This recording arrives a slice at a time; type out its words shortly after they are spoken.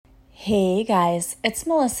Hey guys, it's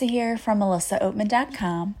Melissa here from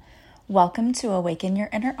melissaoatman.com. Welcome to Awaken Your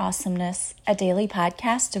Inner Awesomeness, a daily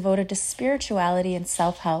podcast devoted to spirituality and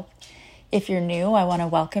self-help. If you're new, I want to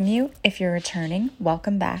welcome you. If you're returning,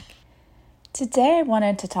 welcome back. Today I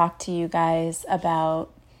wanted to talk to you guys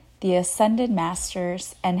about the Ascended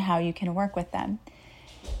Masters and how you can work with them.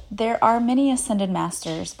 There are many Ascended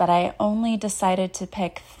Masters, but I only decided to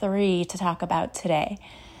pick 3 to talk about today.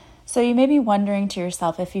 So you may be wondering to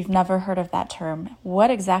yourself, if you've never heard of that term, what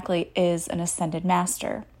exactly is an Ascended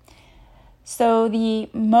Master? So the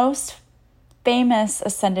most famous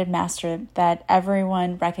Ascended Master that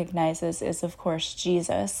everyone recognizes is, of course,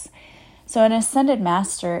 Jesus. So an Ascended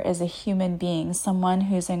Master is a human being, someone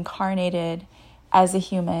who's incarnated as a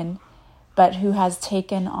human, but who has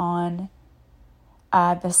taken on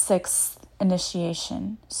the 6th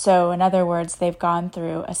initiation. So in other words, they've gone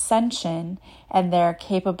through ascension and they're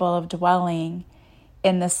capable of dwelling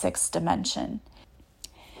in the 6th dimension.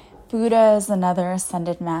 Buddha is another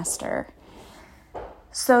Ascended Master.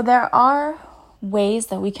 So there are ways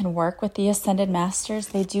that we can work with the Ascended Masters.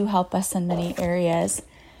 They do help us in many areas.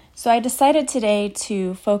 So I decided today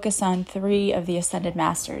to focus on 3 of the Ascended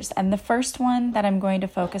Masters. And the first one that I'm going to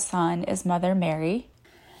focus on is Mother Mary.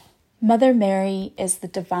 Mother Mary is the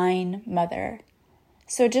Divine Mother.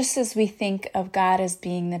 So just as we think of God as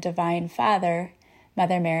being the Divine Father,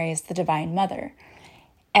 Mother Mary is the Divine Mother.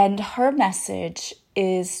 And her message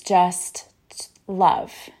is just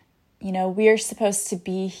love. You know, we're supposed to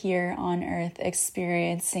be here on earth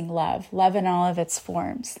experiencing love in all of its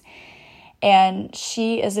forms. And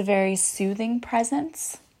she is a very soothing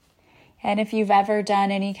presence. And if you've ever done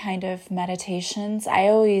any kind of meditations, I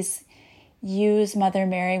always use Mother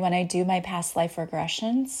Mary when I do my past life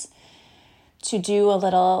regressions to do a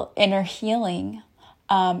little inner healing.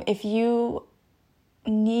 If you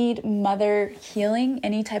need mother healing,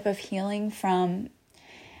 any type of healing from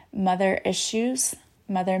mother issues,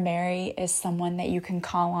 Mother Mary is someone that you can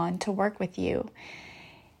call on to work with you.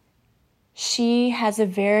 She has a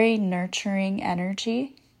very nurturing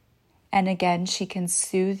energy. And again, she can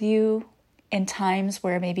soothe you in times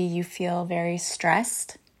where maybe you feel very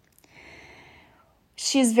stressed.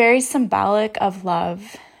 She's very symbolic of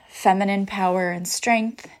love, feminine power and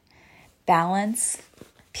strength, balance,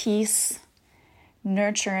 peace,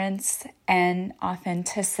 nurturance, and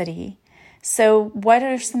authenticity. So what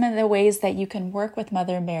are some of the ways that you can work with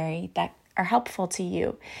Mother Mary that are helpful to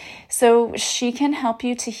you? So she can help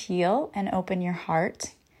you to heal and open your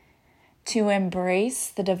heart, to embrace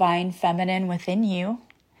the divine feminine within you.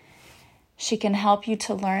 She can help you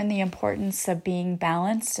to learn the importance of being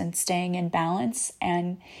balanced and staying in balance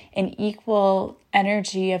and an equal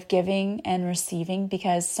energy of giving and receiving,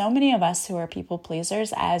 because so many of us who are people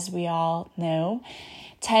pleasers, as we all know,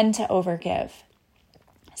 tend to overgive.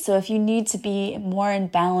 So if you need to be more in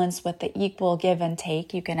balance with the equal give and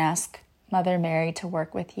take, you can ask Mother Mary to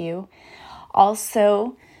work with you.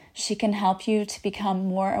 Also, she can help you to become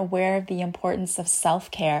more aware of the importance of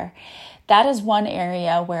self-care. That is one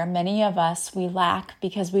area where many of us, we lack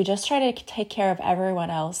because we just try to take care of everyone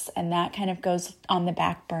else, and that kind of goes on the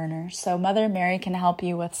back burner. So Mother Mary can help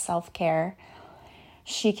you with self-care.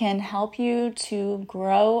 She can help you to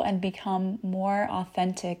grow and become more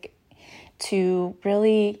authentic, to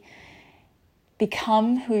really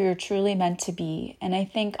become who you're truly meant to be. And I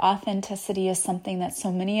think authenticity is something that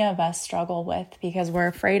so many of us struggle with because we're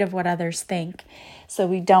afraid of what others think. So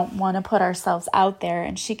we don't want to put ourselves out there,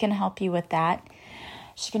 and she can help you with that.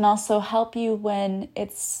 She can also help you when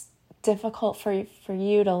it's difficult for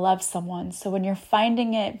you to love someone. So when you're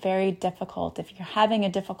finding it very difficult, if you're having a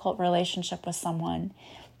difficult relationship with someone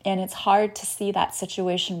and it's hard to see that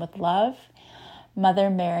situation with love, Mother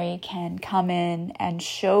Mary can come in and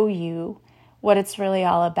show you what it's really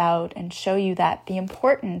all about and show you that the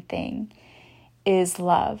important thing is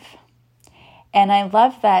love. And I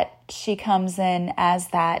love that she comes in as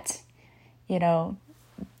that,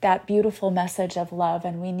 that beautiful message of love.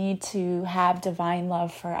 And we need to have divine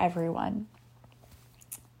love for everyone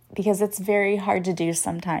because it's very hard to do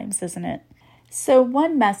sometimes, isn't it? So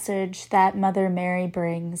one message that Mother Mary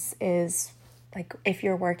brings is, like, if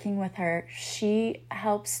you're working with her, she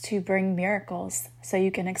helps to bring miracles. So you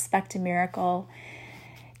can expect a miracle,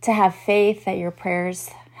 to have faith that your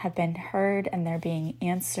prayers have been heard and they're being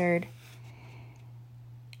answered.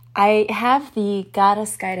 I have the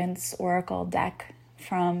Goddess Guidance Oracle deck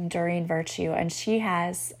from Doreen Virtue, and she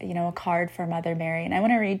has, a card for Mother Mary. And I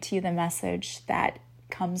want to read to you the message that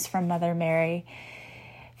comes from Mother Mary.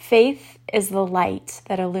 Faith is the light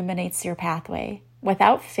that illuminates your pathway.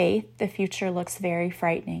 Without faith, the future looks very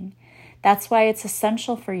frightening. That's why it's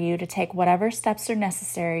essential for you to take whatever steps are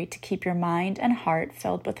necessary to keep your mind and heart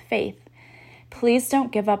filled with faith. Please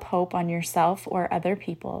don't give up hope on yourself or other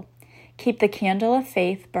people. Keep the candle of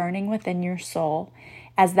faith burning within your soul,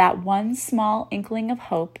 as that one small inkling of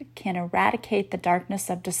hope can eradicate the darkness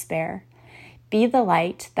of despair. Be the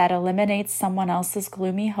light that eliminates someone else's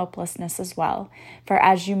gloomy hopelessness as well, for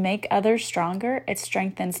as you make others stronger, it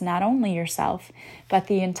strengthens not only yourself, but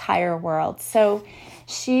the entire world. So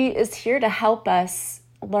she is here to help us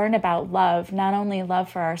learn about love, not only love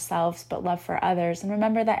for ourselves, but love for others. And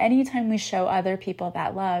remember that anytime we show other people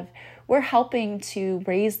that love, we're helping to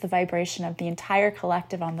raise the vibration of the entire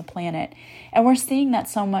collective on the planet. And we're seeing that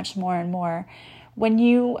so much more and more. When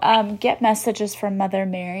you get messages from Mother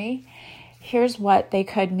Mary, here's what they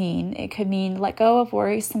could mean. It could mean let go of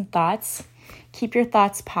worrisome thoughts. Keep your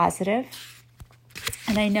thoughts positive.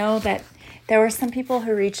 And I know that there were some people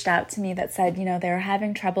who reached out to me that said, they were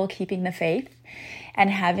having trouble keeping the faith and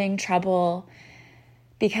having trouble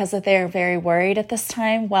because they're very worried at this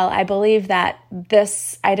time. Well, I believe that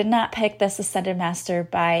I did not pick this Ascended Master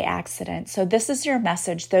by accident. So this is your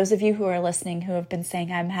message. Those of you who are listening who have been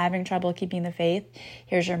saying, I'm having trouble keeping the faith,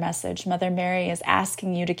 here's your message. Mother Mary is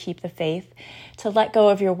asking you to keep the faith, to let go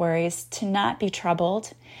of your worries, to not be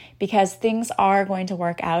troubled, because things are going to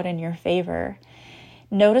work out in your favor.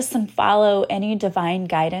 Notice and follow any divine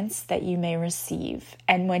guidance that you may receive.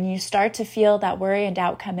 And when you start to feel that worry and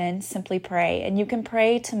doubt come in, simply pray. And you can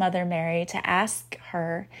pray to Mother Mary to ask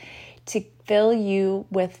her to fill you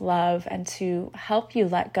with love and to help you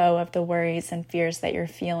let go of the worries and fears that you're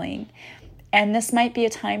feeling. And this might be a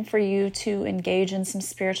time for you to engage in some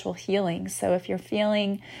spiritual healing. So if you're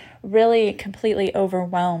feeling really completely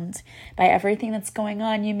overwhelmed by everything that's going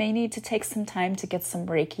on, you may need to take some time to get some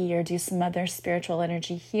Reiki or do some other spiritual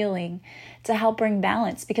energy healing to help bring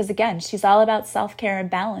balance. Because again, she's all about self-care and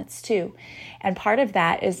balance too. And part of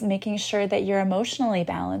that is making sure that you're emotionally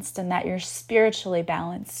balanced and that you're spiritually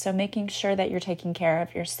balanced. So making sure that you're taking care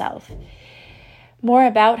of yourself. More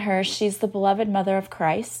about her, she's the beloved Mother of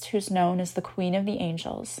Christ, who's known as the Queen of the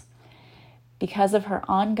Angels. Because of her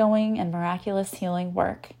ongoing and miraculous healing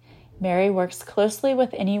work, Mary works closely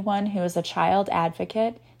with anyone who is a child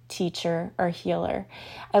advocate, teacher, or healer.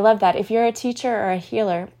 I love that. If you're a teacher or a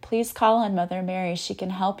healer, please call on Mother Mary. She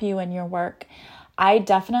can help you in your work. I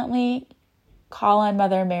definitely call on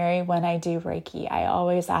Mother Mary when I do Reiki. I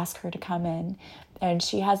always ask her to come in. And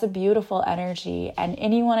she has a beautiful energy. And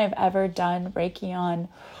anyone I've ever done Reiki on,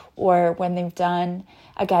 or when they've done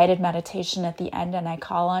a guided meditation at the end and I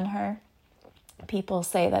call on her, people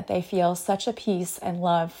say that they feel such a peace and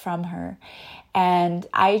love from her. And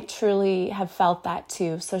I truly have felt that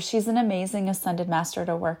too. So she's an amazing Ascended Master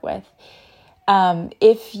to work with.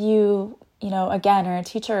 If you again, are a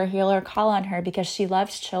teacher or healer, call on her because she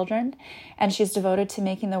loves children and she's devoted to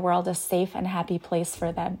making the world a safe and happy place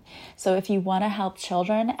for them. So if you want to help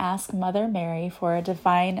children, ask Mother Mary for a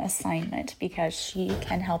divine assignment because she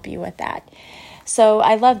can help you with that. So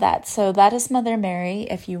I love that. So that is Mother Mary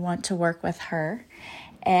if you want to work with her.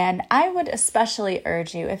 And I would especially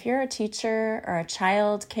urge you, if you're a teacher or a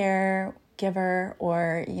child care giver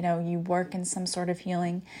or, you work in some sort of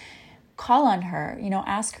healing, call on her,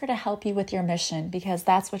 ask her to help you with your mission because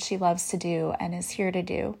that's what she loves to do and is here to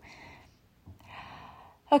do.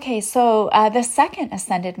 Okay, so the second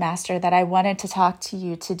Ascended Master that I wanted to talk to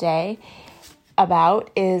you today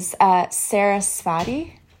about is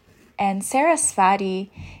Sarasvati. And Sarasvati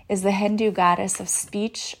is the Hindu goddess of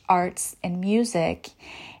speech, arts, and music.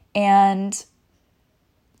 And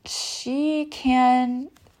she can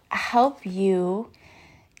help you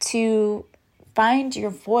to find your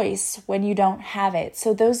voice when you don't have it.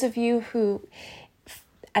 So those of you who,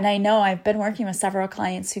 and I know I've been working with several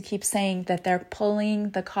clients who keep saying that they're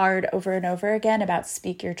pulling the card over and over again about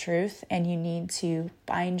speak your truth and you need to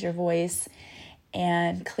find your voice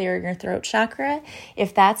and clear your throat chakra.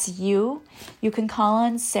 If that's you, you can call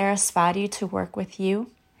on Sarasvati to work with you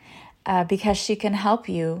because she can help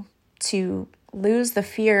you to lose the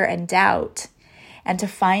fear and doubt and to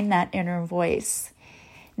find that inner voice.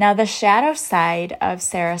 Now, the shadow side of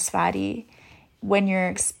Sarasvati, when you're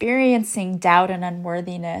experiencing doubt and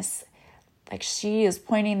unworthiness, like she is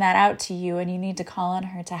pointing that out to you and you need to call on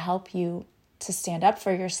her to help you to stand up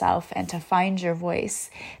for yourself and to find your voice,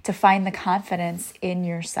 to find the confidence in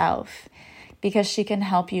yourself, because she can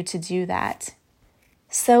help you to do that.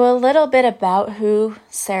 So a little bit about who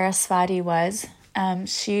Sarasvati was.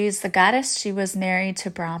 She's the goddess. She was married to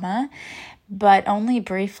Brahma, but only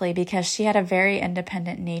briefly because she had a very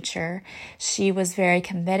independent nature. She was very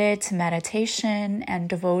committed to meditation and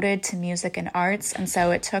devoted to music and arts, and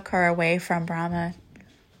so it took her away from Brahma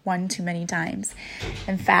one too many times.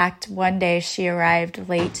 In fact, one day she arrived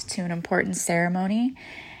late to an important ceremony,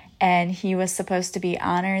 and he was supposed to be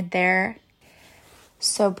honored there.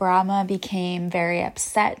 So Brahma became very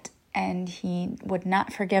upset, and he would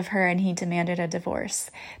not forgive her, and he demanded a divorce.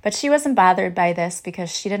 But she wasn't bothered by this because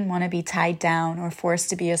she didn't want to be tied down or forced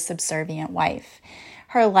to be a subservient wife.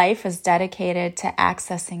 Her life was dedicated to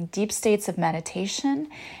accessing deep states of meditation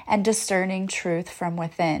and discerning truth from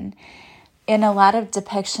within. In a lot of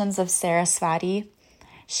depictions of Sarasvati,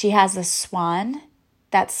 she has a swan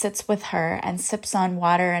that sits with her and sips on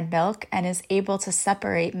water and milk and is able to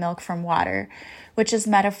separate milk from water, which is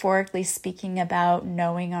metaphorically speaking about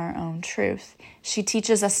knowing our own truth. She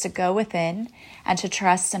teaches us to go within and to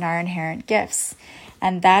trust in our inherent gifts.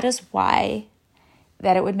 And that is why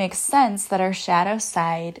that it would make sense that our shadow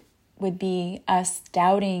side would be us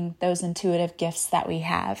doubting those intuitive gifts that we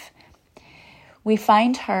have. We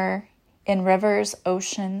find her in rivers,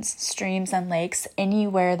 oceans, streams, and lakes,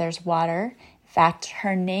 anywhere there's water. In fact,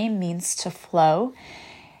 her name means to flow.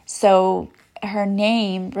 So her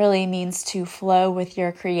name really means to flow with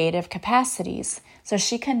your creative capacities. So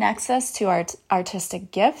she connects us to our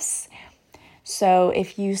artistic gifts. So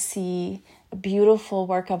if you see a beautiful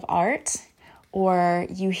work of art, or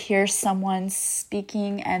you hear someone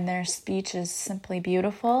speaking and their speech is simply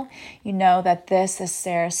beautiful, you know that this is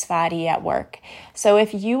Sarasvati at work. So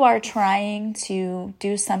if you are trying to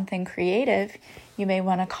do something creative, you may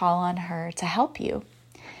want to call on her to help you.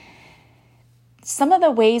 Some of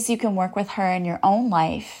the ways you can work with her in your own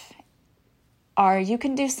life are you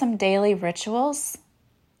can do some daily rituals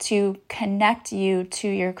to connect you to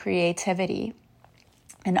your creativity,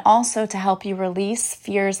 and also to help you release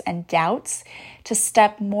fears and doubts to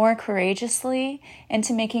step more courageously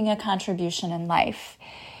into making a contribution in life.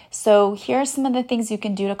 So here are some of the things you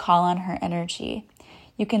can do to call on her energy.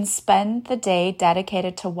 You can spend the day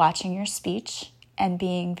dedicated to watching your speech and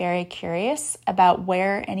being very curious about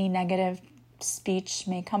where any negative speech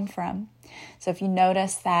may come from. So if you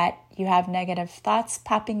notice that you have negative thoughts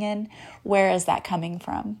popping in, where is that coming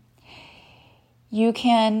from? You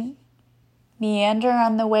can meander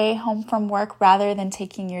on the way home from work rather than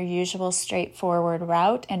taking your usual straightforward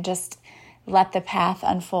route and just let the path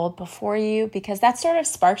unfold before you, because that sort of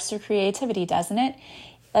sparks your creativity, doesn't it?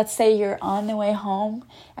 Let's say you're on the way home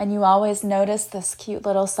and you always notice this cute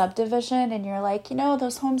little subdivision and you're like,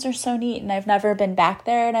 those homes are so neat and I've never been back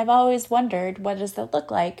there and I've always wondered, what does that look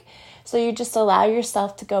like? So you just allow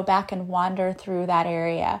yourself to go back and wander through that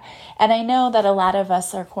area. And I know that a lot of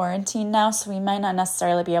us are quarantined now, so we might not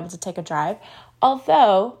necessarily be able to take a drive.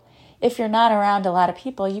 Although, if you're not around a lot of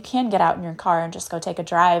people, you can get out in your car and just go take a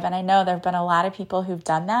drive. And I know there have been a lot of people who've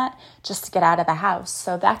done that just to get out of the house.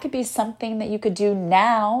 So that could be something that you could do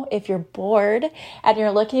now if you're bored and you're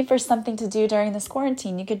looking for something to do during this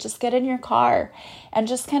quarantine. You could just get in your car and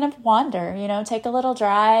just kind of wander, take a little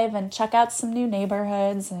drive and check out some new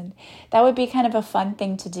neighborhoods. And that would be kind of a fun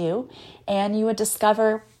thing to do. And you would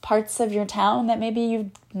discover parts of your town that maybe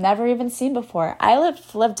you've never even seen before. I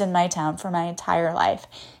lived in my town for my entire life.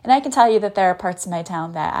 And I can tell you that there are parts of my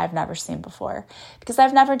town that I've never seen before because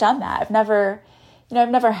I've never done that. I've never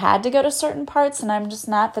had to go to certain parts, and I'm just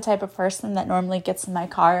not the type of person that normally gets in my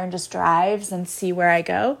car and just drives and see where I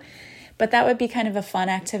go. But that would be kind of a fun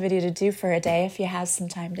activity to do for a day if you have some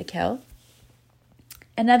time to kill.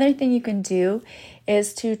 Another thing you can do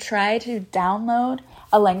is to try to download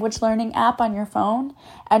a language learning app on your phone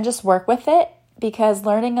and just work with it, because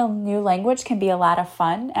learning a new language can be a lot of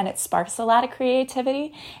fun and it sparks a lot of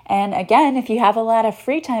creativity. And again, if you have a lot of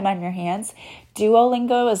free time on your hands,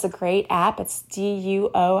 Duolingo is a great app. It's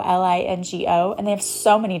Duolingo, and they have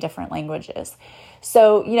so many different languages.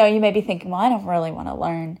 So, you may be thinking, well, I don't really want to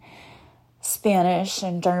learn Spanish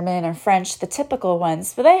and German or French, the typical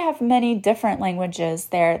ones, but they have many different languages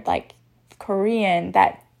there, like Korean,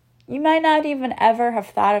 that you might not even ever have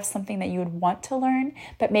thought of something that you would want to learn,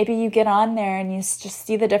 but maybe you get on there and you just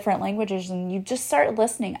see the different languages and you just start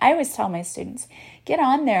listening. I always tell my students, get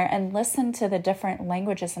on there and listen to the different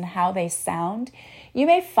languages and how they sound. You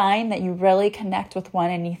may find that you really connect with one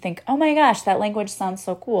and you think, oh my gosh, that language sounds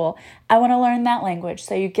so cool. I want to learn that language.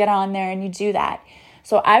 So you get on there and you do that.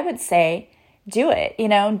 So I would say, do it.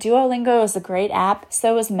 Duolingo is a great app.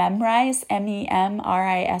 So is Memrise,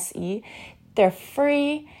 Memrise. They're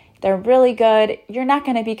free. They're really good. You're not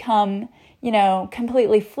going to become,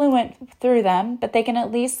 completely fluent through them, but they can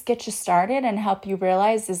at least get you started and help you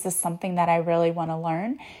realize, is this something that I really want to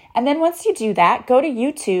learn? And then once you do that, go to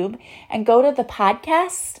YouTube and go to the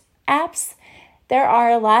podcast apps. There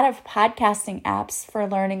are a lot of podcasting apps for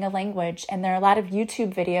learning a language, and there are a lot of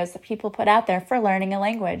YouTube videos that people put out there for learning a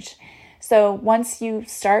language. So once you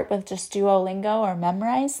start with just Duolingo or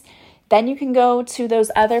Memrise, then you can go to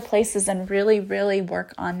those other places and really, really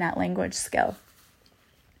work on that language skill.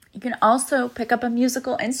 You can also pick up a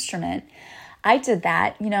musical instrument. I did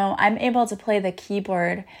that. I'm able to play the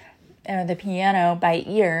keyboard or the piano by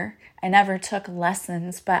ear. I never took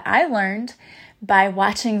lessons, but I learned by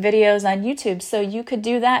watching videos on YouTube. So you could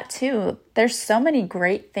do that too. There's so many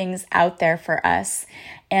great things out there for us.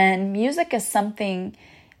 And music is something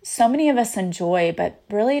so many of us enjoy, but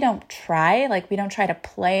really don't try. Like, we don't try to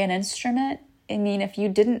play an instrument. I mean, if you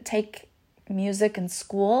didn't take music in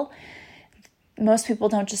school, most people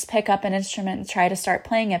don't just pick up an instrument and try to start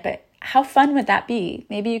playing it. But how fun would that be?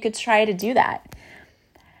 Maybe you could try to do that.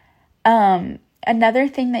 Another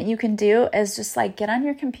thing that you can do is just like get on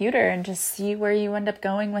your computer and just see where you end up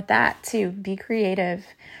going with that too. Be creative.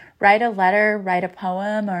 Write a letter, write a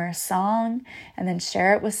poem or a song, and then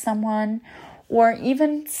share it with someone. Or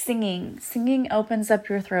even singing. Singing opens up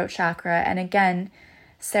your throat chakra. And again,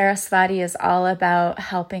 Sarasvati is all about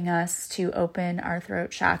helping us to open our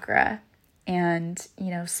throat chakra and,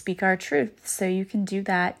 speak our truth. So you can do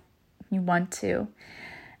that if you want to.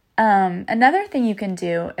 Another thing you can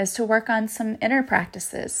do is to work on some inner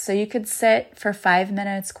practices. So you could sit for 5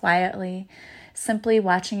 minutes quietly, simply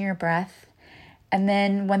watching your breath. And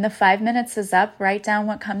then when the 5 minutes is up, write down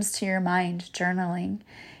what comes to your mind, journaling.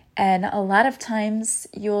 And a lot of times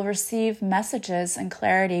you'll receive messages and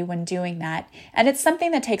clarity when doing that. And it's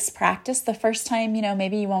something that takes practice. The first time,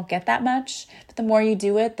 maybe you won't get that much, but the more you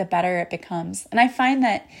do it, the better it becomes. And I find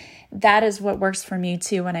that is what works for me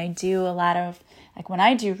too. When I do a lot of, when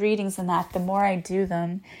I do readings and that, the more I do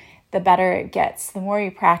them, the better it gets. The more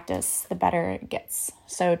you practice, the better it gets.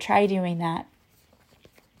 So try doing that.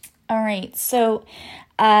 All right. So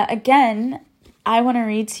again, I want to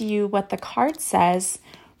read to you what the card says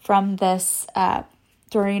from this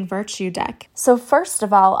Doreen Virtue deck. So first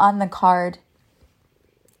of all, on the card,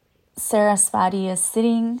 Sarasvati is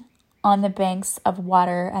sitting on the banks of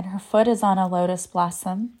water and her foot is on a lotus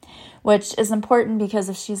blossom, which is important because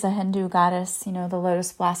if she's a Hindu goddess, the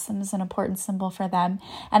lotus blossom is an important symbol for them.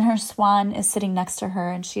 And her swan is sitting next to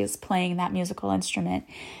her and she is playing that musical instrument.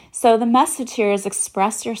 So the message here is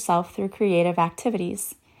express yourself through creative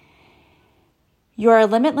activities. You are a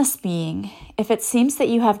limitless being. If it seems that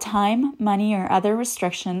you have time, money, or other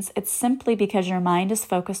restrictions, it's simply because your mind is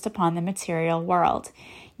focused upon the material world.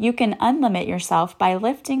 You can unlimit yourself by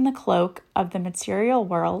lifting the cloak of the material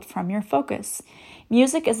world from your focus.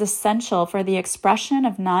 Music is essential for the expression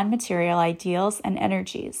of non-material ideals and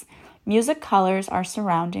energies. Music colors our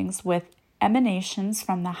surroundings with emanations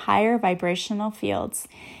from the higher vibrational fields.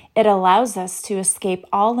 It allows us to escape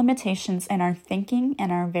all limitations in our thinking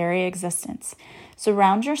and our very existence.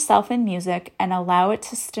 Surround yourself in music and allow it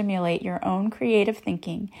to stimulate your own creative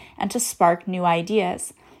thinking and to spark new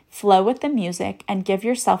ideas. Flow with the music and give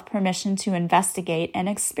yourself permission to investigate and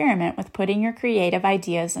experiment with putting your creative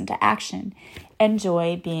ideas into action.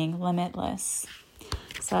 Enjoy being limitless.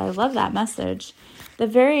 So I love that message. The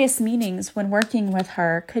various meanings when working with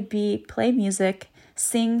her could be play music,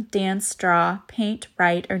 sing, dance, draw, paint,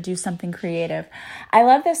 write, or do something creative. I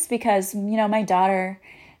love this because, my daughter,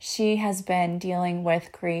 she has been dealing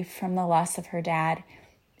with grief from the loss of her dad,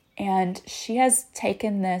 and she has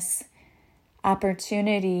taken this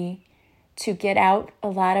opportunity to get out a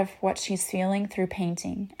lot of what she's feeling through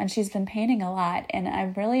painting. And she's been painting a lot, and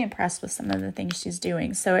I'm really impressed with some of the things she's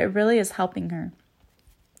doing. So it really is helping her.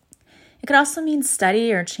 It could also mean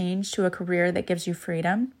study or change to a career that gives you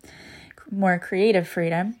freedom, more creative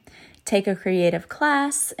freedom. Take a creative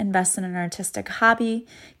class, invest in an artistic hobby,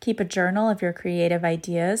 keep a journal of your creative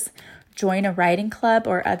ideas, join a writing club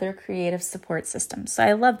or other creative support systems. So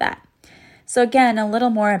I love that. So again, a little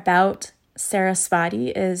more about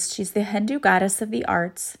Sarasvati is she's the Hindu goddess of the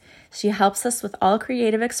arts. She helps us with all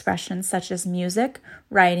creative expressions such as music,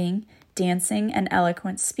 writing, dancing, and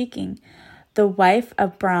eloquent speaking. The wife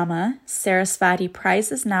of Brahma, Sarasvati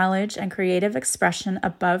prizes knowledge and creative expression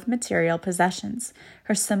above material possessions.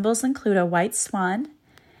 Her symbols include a white swan,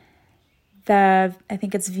 I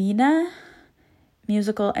think it's Veena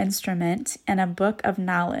musical instrument, and a book of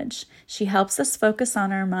knowledge. She helps us focus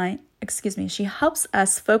on our mind. She helps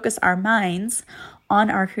us focus our minds on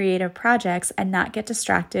our creative projects and not get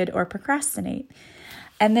distracted or procrastinate.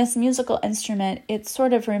 And this musical instrument, it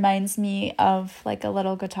sort of reminds me of like a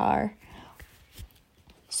little guitar.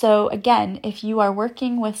 So again, if you are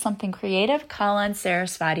working with something creative, call on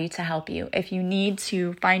Sarasvati to help you. If you need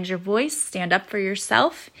to find your voice, stand up for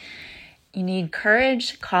yourself, you need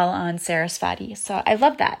courage, call on Sarasvati. So I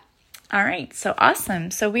love that. All right, so awesome.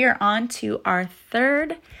 So we are on to our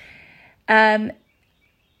third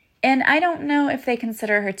And I don't know if they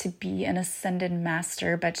consider her to be an ascended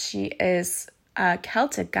master, but she is a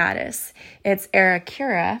Celtic goddess. It's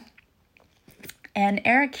Arikura. And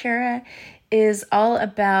Arikura is all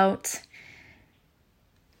about,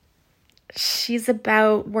 she's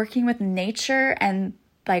about working with nature and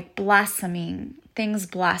like blossoming, things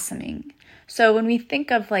blossoming. So when we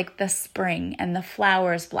think of like the spring and the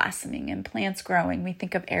flowers blossoming and plants growing, we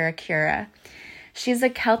think of Arikura. She's a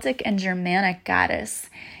Celtic and Germanic goddess.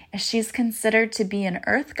 She's considered to be an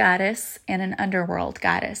earth goddess and an underworld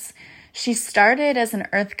goddess. She started as an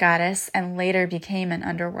earth goddess and later became an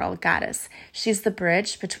underworld goddess. She's the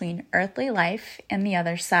bridge between earthly life and the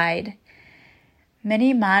other side.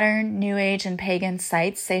 Many modern, New Age, and pagan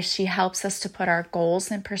sites say she helps us to put our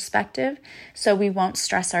goals in perspective so we won't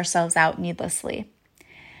stress ourselves out needlessly.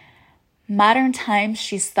 Modern times,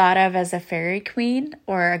 she's thought of as a fairy queen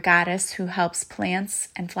or a goddess who helps plants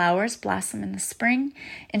and flowers blossom in the spring,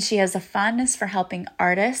 and she has a fondness for helping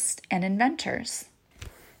artists and inventors.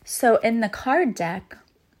 So in the card deck,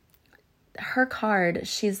 her card,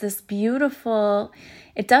 she's this beautiful,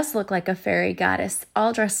 it does look like a fairy goddess,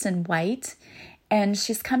 all dressed in white, and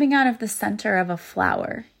she's coming out of the center of a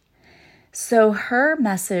flower. So her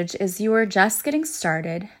message is you are just getting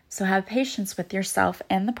started, so have patience with yourself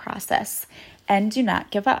and the process, and do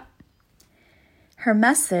not give up. Her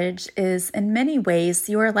message is, in many ways,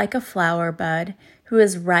 you are like a flower bud who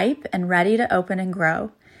is ripe and ready to open and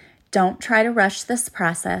grow. Don't try to rush this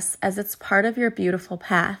process as it's part of your beautiful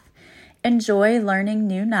path. Enjoy learning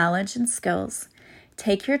new knowledge and skills.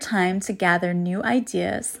 Take your time to gather new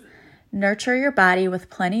ideas. Nurture your body with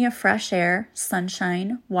plenty of fresh air,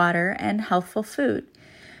 sunshine, water, and healthful food.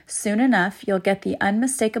 Soon enough, you'll get the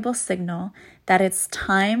unmistakable signal that it's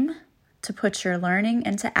time to put your learning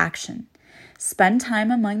into action. Spend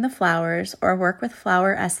time among the flowers or work with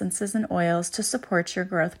flower essences and oils to support your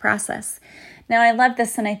growth process. Now, I love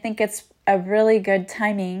this, and I think it's a really good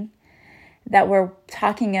timing that we're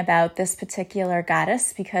talking about this particular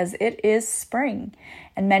goddess because it is spring.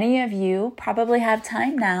 And many of you probably have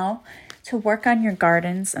time now to work on your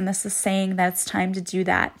gardens, and this is saying that it's time to do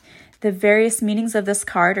that. The various meanings of this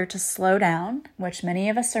card are to slow down, which many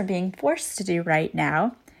of us are being forced to do right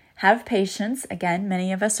now. Have patience. Again,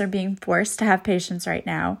 many of us are being forced to have patience right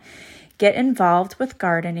now. Get involved with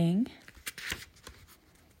gardening.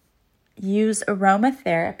 Use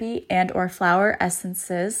aromatherapy and or flower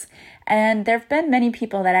essences. And there have been many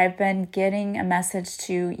people that I've been getting a message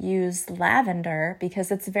to use lavender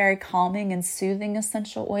because it's a very calming and soothing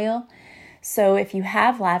essential oil. So if you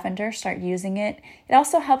have lavender, start using it. It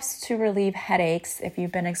also helps to relieve headaches if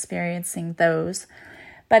you've been experiencing those.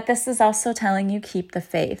 But this is also telling you keep the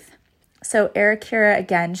faith. So Arikura,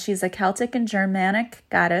 again, she's a Celtic and Germanic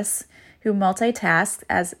goddess who multitasks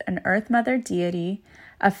as an earth mother deity,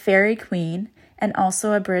 a fairy queen, and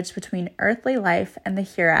also a bridge between earthly life and the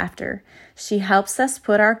hereafter. She helps us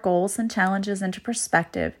put our goals and challenges into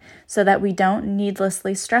perspective so that we don't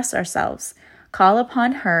needlessly stress ourselves. Call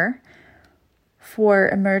upon her for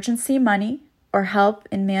emergency money or help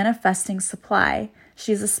in manifesting supply.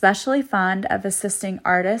 She's especially fond of assisting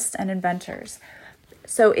artists and inventors.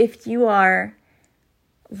 So if you are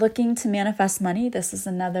looking to manifest money, this is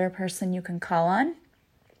another person you can call on,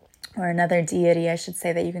 or another deity, I should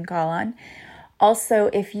say, that you can call on. Also,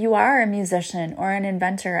 if you are a musician or an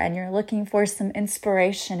inventor and you're looking for some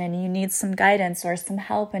inspiration and you need some guidance or some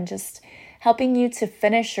help and just helping you to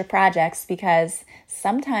finish your projects, because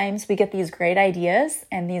sometimes we get these great ideas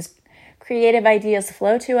and these creative ideas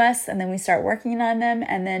flow to us and then we start working on them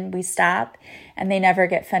and then we stop and they never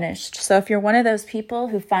get finished. So if you're one of those people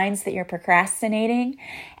who finds that you're procrastinating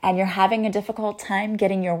and you're having a difficult time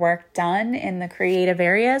getting your work done in the creative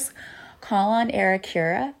areas, call on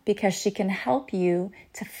Arikura because she can help you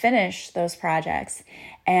to finish those projects.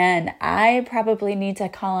 And I probably need to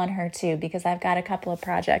call on her too because I've got a couple of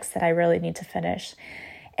projects that I really need to finish.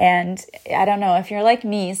 And I don't know, if you're like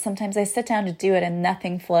me, sometimes I sit down to do it and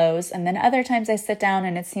nothing flows. And then other times I sit down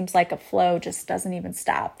and it seems like a flow just doesn't even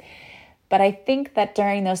stop. But I think that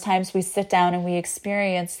during those times we sit down and we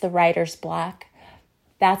experience the writer's block,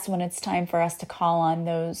 that's when it's time for us to call on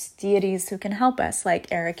those deities who can help us, like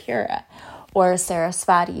Arikura or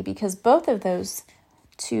Sarasvati, because both of those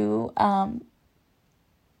two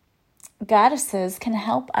goddesses can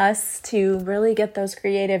help us to really get those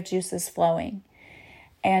creative juices flowing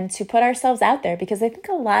and to put ourselves out there. Because I think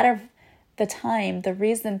a lot of the time, the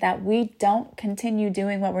reason that we don't continue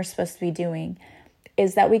doing what we're supposed to be doing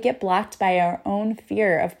is that we get blocked by our own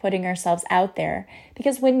fear of putting ourselves out there.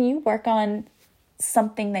 Because when you work on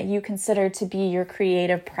something that you consider to be your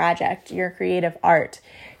creative project, your creative art,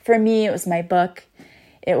 for me, it was my book.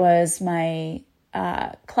 It was my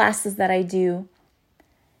classes that I do.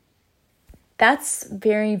 That's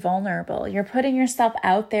very vulnerable. You're putting yourself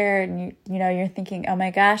out there and you're thinking, oh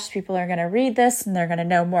my gosh, people are going to read this and they're going to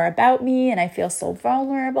know more about me and I feel so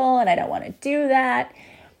vulnerable and I don't want to do that.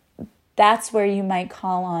 That's where you might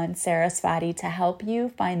call on Sarasvati to help you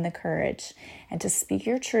find the courage and to speak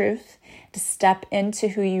your truth, to step into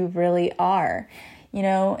who you really are.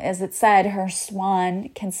 As it said, her swan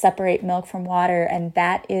can separate milk from water, and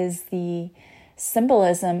that is the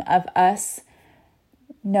symbolism of us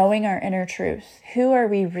knowing our inner truth. Who are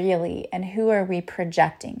we really and who are we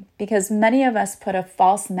projecting? Because many of us put a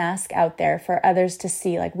false mask out there for others to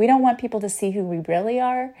see. Like, we don't want people to see who we really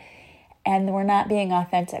are, and we're not being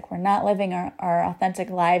authentic. We're not living our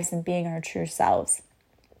authentic lives and being our true selves.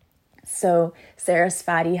 So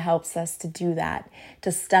Sarasvati helps us to do that,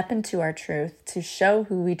 to step into our truth, to show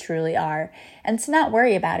who we truly are, and to not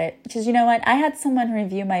worry about it. Because you know what? I had someone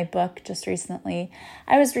review my book just recently.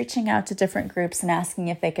 I was reaching out to different groups and asking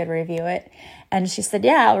if they could review it. And she said,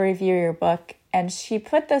 yeah, I'll review your book. And she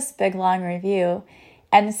put this big, long review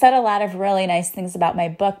and said a lot of really nice things about my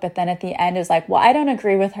book. But then at the end is like, well, I don't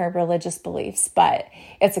agree with her religious beliefs, but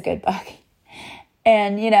it's a good book.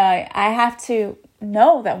 And, I have to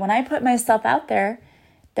know that when I put myself out there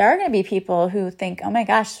are going to be people who think, oh my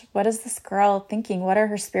gosh, what is this girl thinking? What are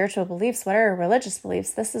her spiritual beliefs? What are her religious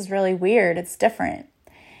beliefs? This is really weird. It's different.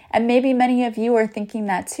 And maybe many of you are thinking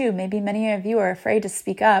that too. Maybe many of you are afraid to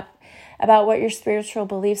speak up about what your spiritual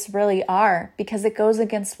beliefs really are because it goes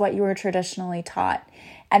against what you were traditionally taught.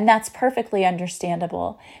 And that's perfectly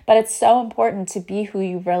understandable. But it's so important to be who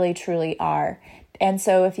you really truly are. And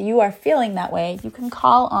so if you are feeling that way, you can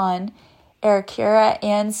call on Arikura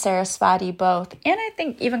and Sarasvati both. And I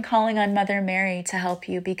think even calling on Mother Mary to help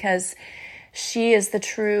you, because she is the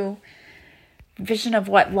true vision of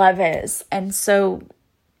what love is. And so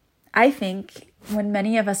I think when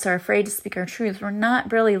many of us are afraid to speak our truth, we're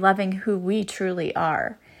not really loving who we truly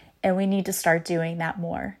are. And we need to start doing that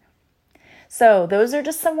more. So those are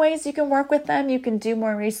just some ways you can work with them. You can do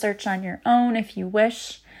more research on your own if you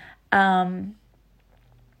wish.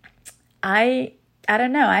 I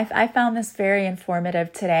don't know. I found this very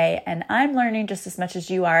informative today, and I'm learning just as much as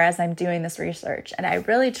you are as I'm doing this research, and I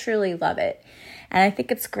really, truly love it. And I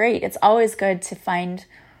think it's great. It's always good to find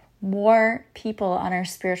more people on our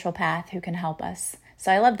spiritual path who can help us.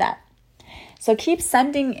 So I love that. So keep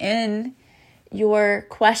sending in your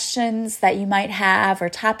questions that you might have or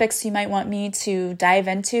topics you might want me to dive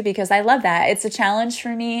into, because I love that. It's a challenge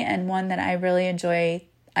for me and one that I really enjoy.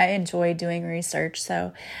 I enjoy doing research.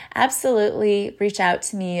 So absolutely reach out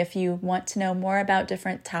to me if you want to know more about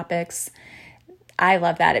different topics. I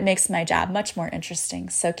love that. It makes my job much more interesting.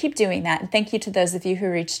 So keep doing that. And thank you to those of you who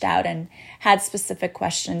reached out and had specific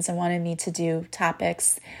questions and wanted me to do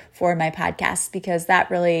topics for my podcast, because that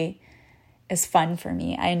really is fun for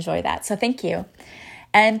me. I enjoy that. So thank you.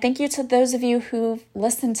 And thank you to those of you who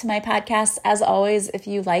listen to my podcast. As always, if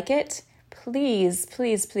you like it, please,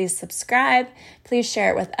 please, please subscribe. Please share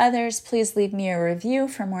it with others. Please leave me a review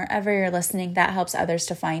from wherever you're listening. That helps others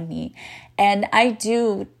to find me. And I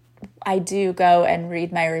do go and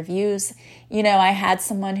read my reviews. I had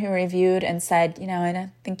someone who reviewed and said, I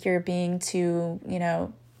don't think you're being too,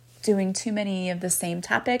 doing too many of the same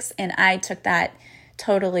topics. And I took that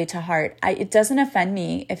totally to heart. It doesn't offend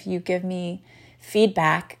me if you give me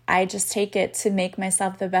feedback. I just take it to make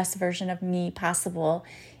myself the best version of me possible.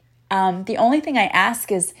 The only thing I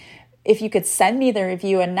ask is if you could send me the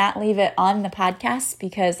review and not leave it on the podcast,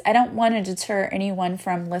 because I don't want to deter anyone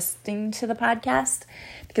from listening to the podcast,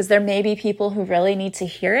 because there may be people who really need to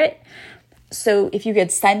hear it. So if you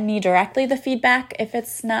could send me directly the feedback, if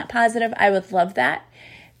it's not positive, I would love that,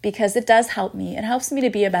 because it does help me. It helps me to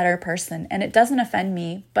be a better person, and it doesn't offend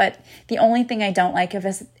me. But the only thing I don't like if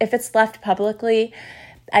it's left publicly,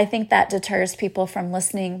 I think that deters people from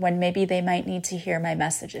listening when maybe they might need to hear my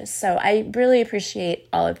messages. So I really appreciate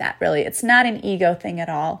all of that, really. It's not an ego thing at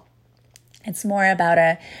all. It's more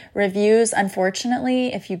about reviews.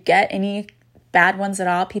 Unfortunately, if you get any bad ones at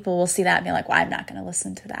all, people will see that and be like, well, I'm not going to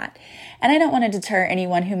listen to that. And I don't want to deter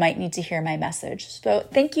anyone who might need to hear my message. So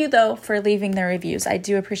thank you, though, for leaving the reviews. I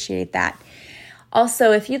do appreciate that.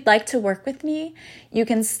 Also, if you'd like to work with me, you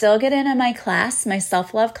can still get in on my class, my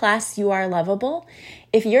self-love class, You Are Lovable.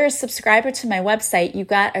 If you're a subscriber to my website, you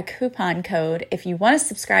got a coupon code. If you want to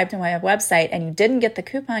subscribe to my website and you didn't get the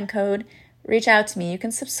coupon code, reach out to me. You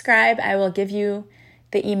can subscribe. I will give you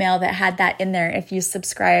the email that had that in there if you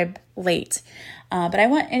subscribe late. But I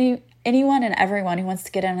want anyone and everyone who wants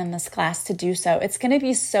to get in on this class to do so. It's going to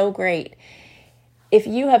be so great. If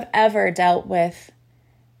you have ever dealt with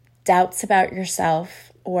doubts about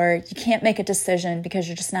yourself, or you can't make a decision because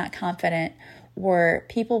you're just not confident, or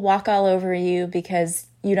people walk all over you because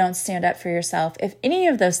you don't stand up for yourself, if any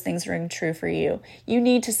of those things ring true for you, you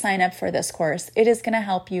need to sign up for this course. It is going to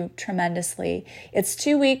help you tremendously. It's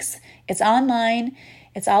 2 weeks. It's online.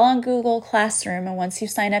 It's all on Google Classroom. And once you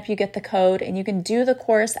sign up, you get the code and you can do the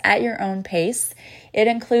course at your own pace. It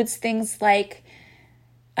includes things like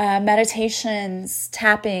meditations,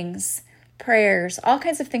 tappings, prayers, all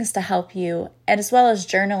kinds of things to help you, and as well as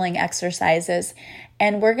journaling exercises.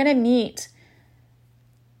 And we're going to meet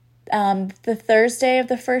the Thursday of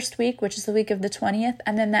the first week, which is the week of the 20th,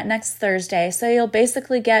 and then that next Thursday. So you'll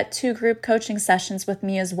basically get 2 group coaching sessions with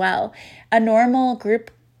me as well. A normal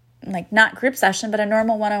group, like not group session, but a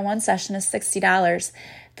normal one-on-one session is $60.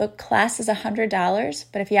 The class is $100,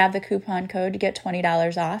 but if you have the coupon code, you get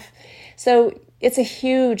 $20 off. So it's a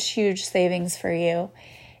huge, huge savings for you.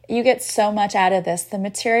 You get so much out of this. The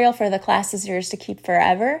material for the class is yours to keep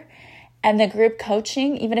forever. And the group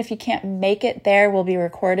coaching, even if you can't make it there, will be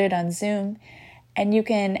recorded on Zoom. And you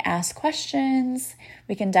can ask questions.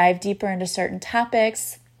 We can dive deeper into certain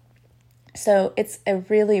topics. So it's a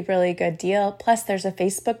really, really good deal. Plus, there's a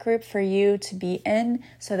Facebook group for you to be in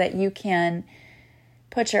so that you can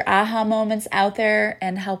put your aha moments out there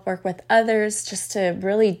and help work with others just to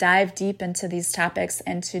really dive deep into these topics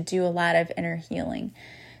and to do a lot of inner healing.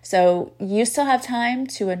 So you still have time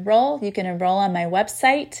to enroll. You can enroll on my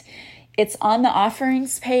website. It's on the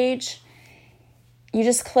offerings page. You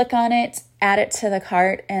just click on it, add it to the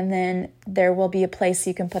cart, and then there will be a place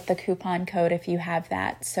you can put the coupon code if you have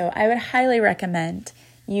that. So I would highly recommend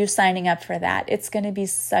you signing up for that. It's going to be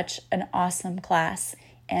such an awesome class,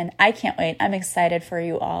 and I can't wait. I'm excited for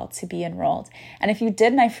you all to be enrolled. And if you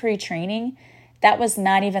did my free training, that was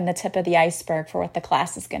not even the tip of the iceberg for what the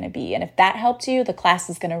class is going to be. And if that helped you, the class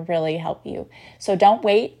is going to really help you. So don't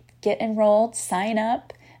wait. Get enrolled. Sign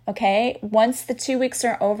up. Okay, once the 2 weeks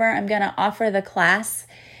are over, I'm going to offer the class,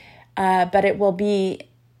 but it will be,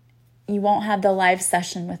 you won't have the live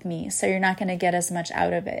session with me, so you're not going to get as much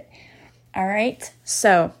out of it. All right,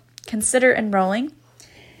 so consider enrolling.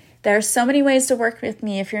 There are so many ways to work with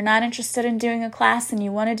me. If you're not interested in doing a class and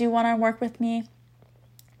you want to do one-on-one work with me,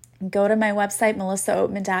 go to my website,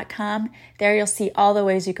 melissaoatman.com. There you'll see all the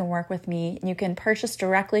ways you can work with me. You can purchase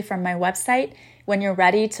directly from my website. When you're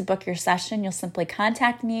ready to book your session, you'll simply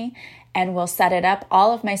contact me and we'll set it up.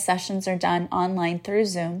 All of my sessions are done online through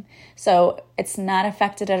Zoom, so it's not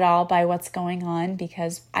affected at all by what's going on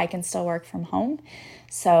because I can still work from home.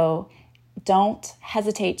 So don't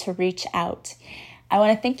hesitate to reach out. I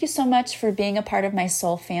want to thank you so much for being a part of my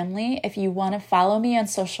soul family. If you want to follow me on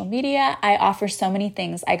social media, I offer so many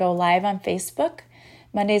things. I go live on Facebook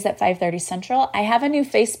Mondays at 5:30 Central. I have a new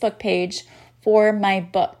Facebook page for my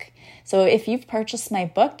book. So if you've purchased my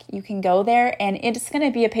book, you can go there, and it's going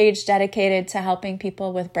to be a page dedicated to helping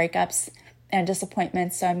people with breakups and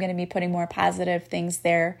disappointments. So I'm going to be putting more positive things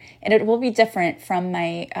there, and it will be different from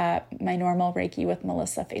my my normal Reiki with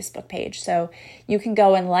Melissa Facebook page. So you can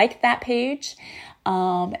go and like that page.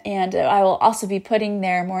 And I will also be putting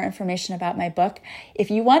there more information about my book.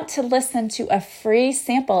 If you want to listen to a free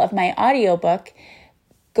sample of my audiobook,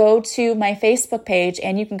 go to my Facebook page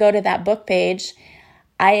and you can go to that book page.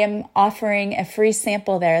 I am offering a free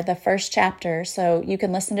sample there, the first chapter, so you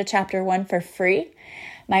can listen to chapter 1 for free.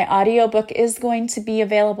 My audiobook is going to be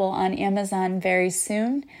available on Amazon very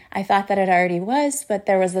soon. I thought that it already was, but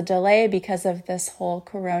there was a delay because of this whole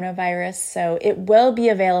coronavirus, so it will be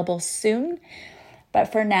available soon.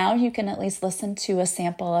 But for now, you can at least listen to a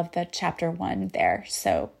sample of the chapter 1 there.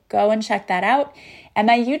 So go and check that out. And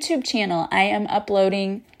my YouTube channel, I am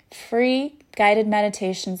uploading free guided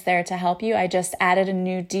meditations there to help you. I just added a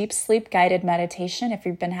new deep sleep guided meditation if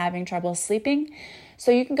you've been having trouble sleeping.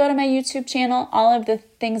 So you can go to my YouTube channel. All of the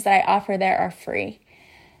things that I offer there are free.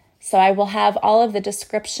 So I will have all of the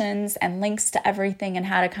descriptions and links to everything and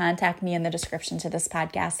how to contact me in the description to this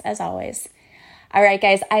podcast, as always. All right,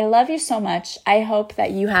 guys, I love you so much. I hope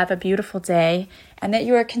that you have a beautiful day and that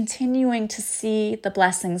you are continuing to see the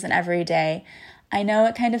blessings in every day. I know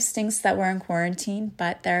it kind of stinks that we're in quarantine,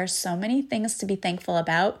 but there are so many things to be thankful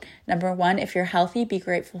about. Number 1, if you're healthy, be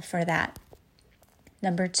grateful for that.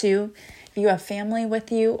 Number 2, if you have family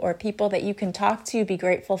with you or people that you can talk to, be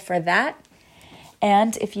grateful for that.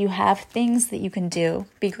 And if you have things that you can do,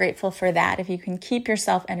 be grateful for that. If you can keep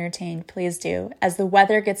yourself entertained, please do. As the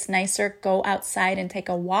weather gets nicer, go outside and take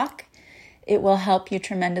a walk. It will help you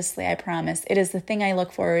tremendously, I promise. It is the thing I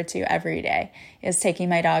look forward to every day, is taking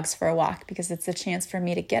my dogs for a walk, because it's a chance for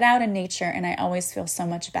me to get out in nature and I always feel so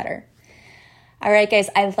much better. All right, guys,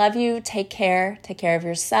 I love you. Take care. Take care of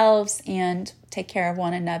yourselves and take care of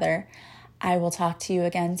one another. I will talk to you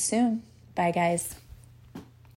again soon. Bye, guys.